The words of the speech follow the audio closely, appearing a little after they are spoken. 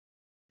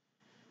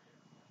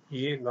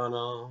ये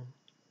गाना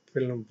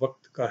फिल्म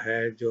वक्त का है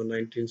जो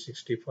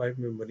 1965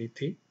 में बनी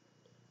थी।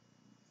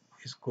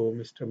 इसको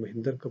मिस्टर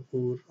मोहिंदर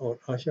कपूर और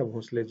आशा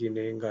भोसले जी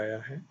ने गाया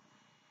है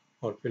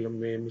और फिल्म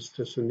में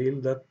मिस्टर सुनील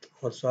दत्त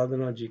और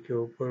साधना जी के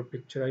ऊपर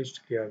पिक्चराइज्ड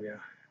किया गया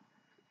है।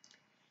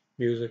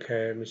 म्यूजिक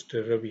है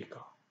मिस्टर रवि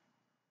का।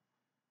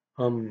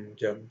 हम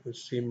जब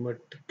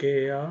सिमट के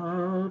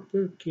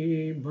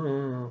आपकी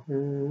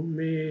बाहों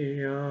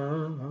में आ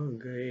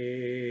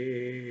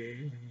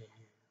गए,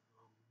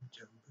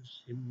 जब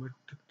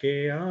सिमट के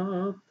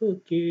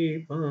आपकी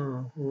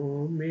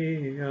बाहों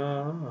में आ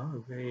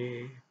गए,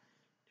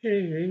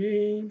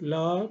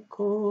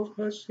 लाखों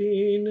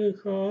हसीन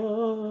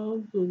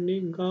ख्वाब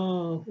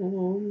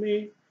निगाहों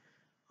में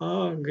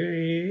आ गए,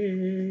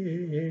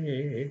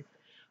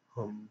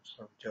 हम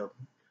सब जब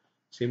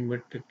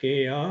सिमट के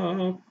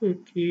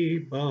आपकी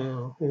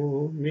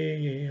बाहों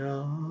में आ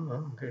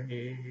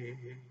गए।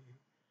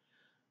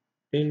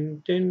 Tin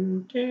tin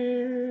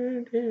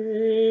tin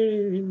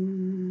tin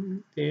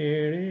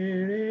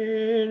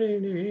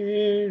tin,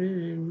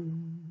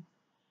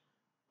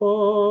 ओ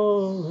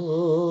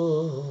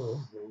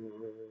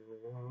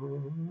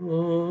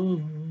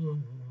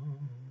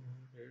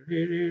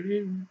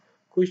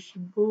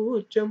खुशबू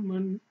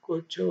चमन को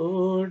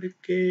छोड़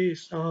के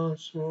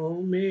सांसों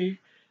में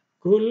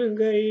घुल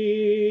गई,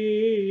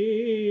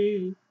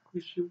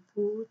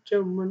 खुशबू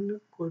चमन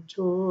को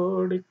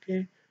छोड़ के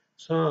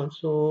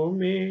सांसों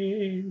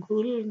में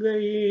घुल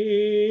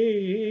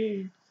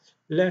गई,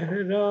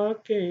 लहरा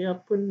के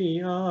अपनी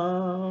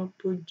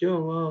आप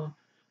जवां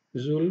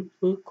जुल्फ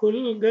खुल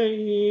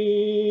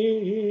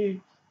गई,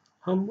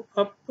 हम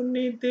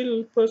अपनी दिल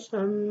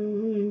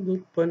पसंद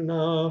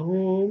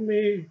पनाहों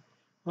में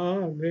आ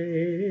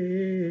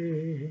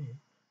गए,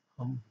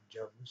 हम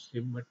जब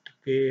सिमट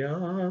के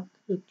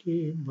आपकी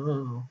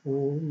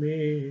बाहों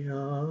में आ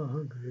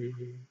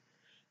गए।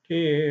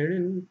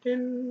 Tin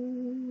tin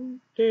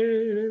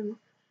tin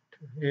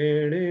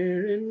tin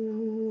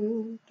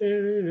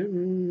tin,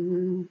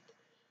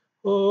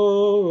 ओ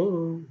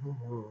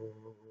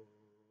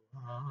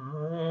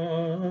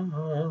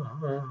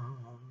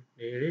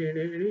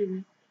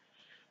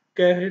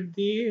कह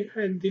दी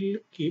है दिल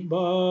की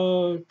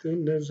बात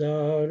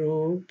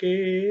नजारों के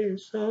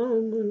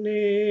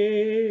सामने,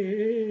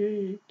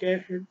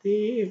 कह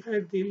दी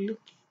है दिल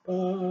की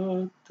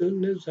बात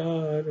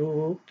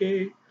नजारों के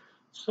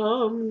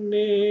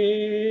सामने,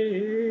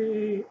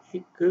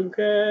 एक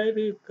गैर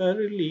कर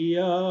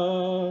लिया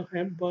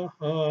है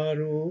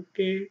बहारों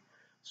के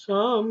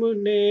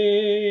सामने,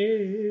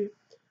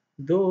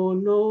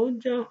 दोनों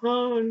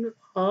जहान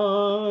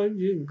आज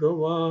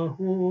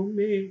गवाहों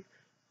में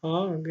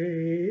आ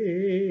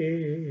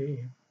गए,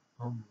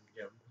 हम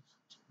जब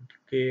सिमट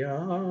के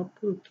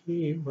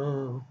आपकी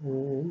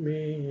बाहों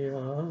में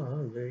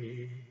आ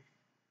गए,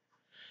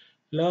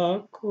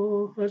 लाखों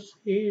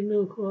हसीन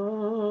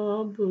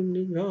ख्वाब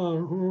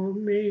निगाहों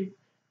में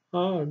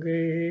आ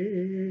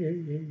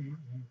गए,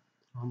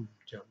 हम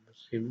जब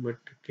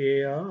सिमट के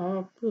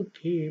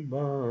आपकी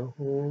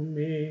बाहों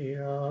में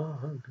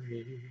आ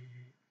गए।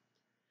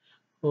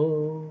 ओ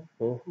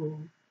हो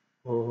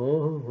हो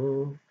हो,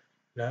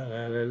 ला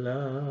ला ला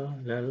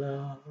ला ला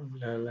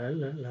ला ला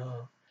ला ला,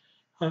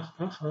 हा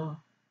हा हा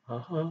हा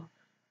हा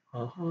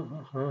हा हा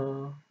हा,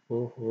 हो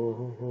हो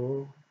हो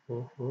हो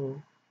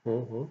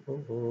हो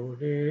हो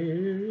रे,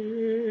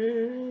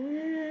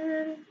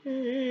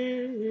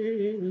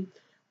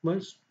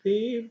 मस्ती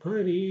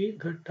भरी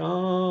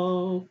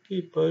घटाओं की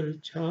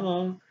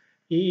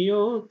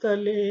परछाइयों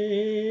तले,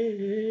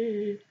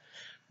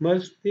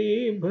 मस्ती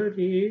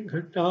भरी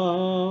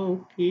घटाओं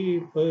की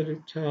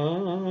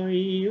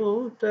परछाइयों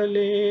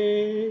तले,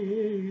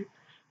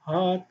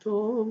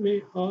 हाथों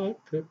में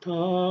हाथ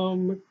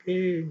थाम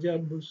के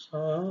जब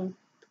साथ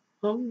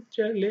हम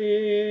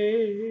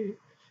चले,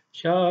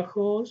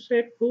 शाखों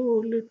से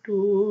फूल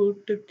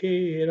टूट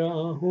के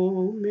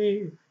राहों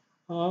में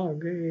आ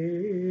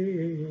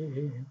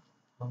गए,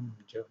 हम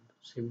जब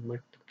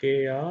सिमट के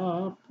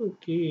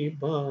आपकी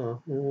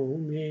बाहों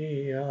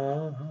में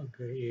आ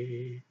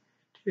गए,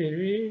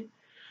 तेरे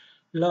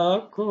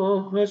लाखों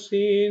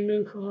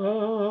हसीन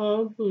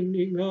ख्वाब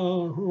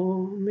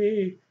निगाहों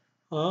में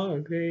आ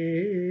गए,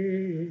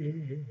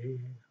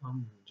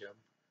 हम जब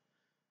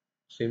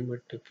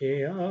सिमट के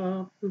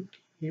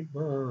आपकी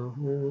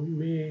बाहों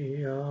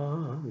में आ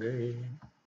गए।